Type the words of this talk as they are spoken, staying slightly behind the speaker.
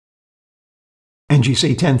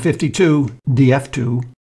NGC1052-DF2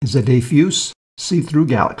 is a diffuse, see-through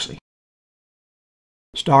galaxy.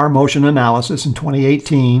 Star motion analysis in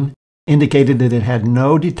 2018 indicated that it had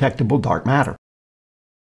no detectable dark matter.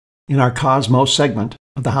 In our Cosmos segment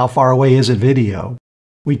of the How Far Away Is It video,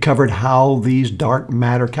 we covered how these dark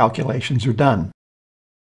matter calculations are done.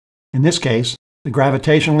 In this case, the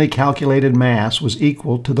gravitationally calculated mass was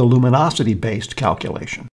equal to the luminosity-based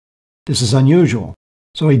calculation. This is unusual,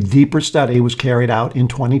 so a deeper study was carried out in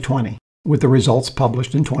 2020, with the results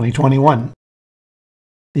published in 2021.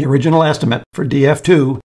 The original estimate for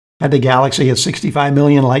DF2 had the galaxy at 65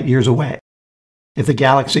 million light-years away. If the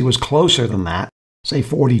galaxy was closer than that, say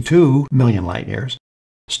 42 million light-years,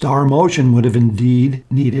 star motion would have indeed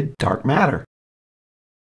needed dark matter.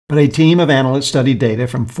 But a team of analysts studied data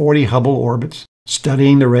from 40 Hubble orbits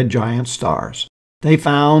studying the red giant stars. They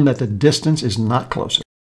found that the distance is not closer.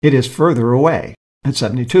 It is further away, at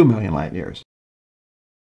 72 million light-years.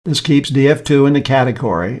 This keeps DF2 in the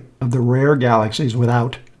category of the rare galaxies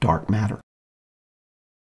without dark matter.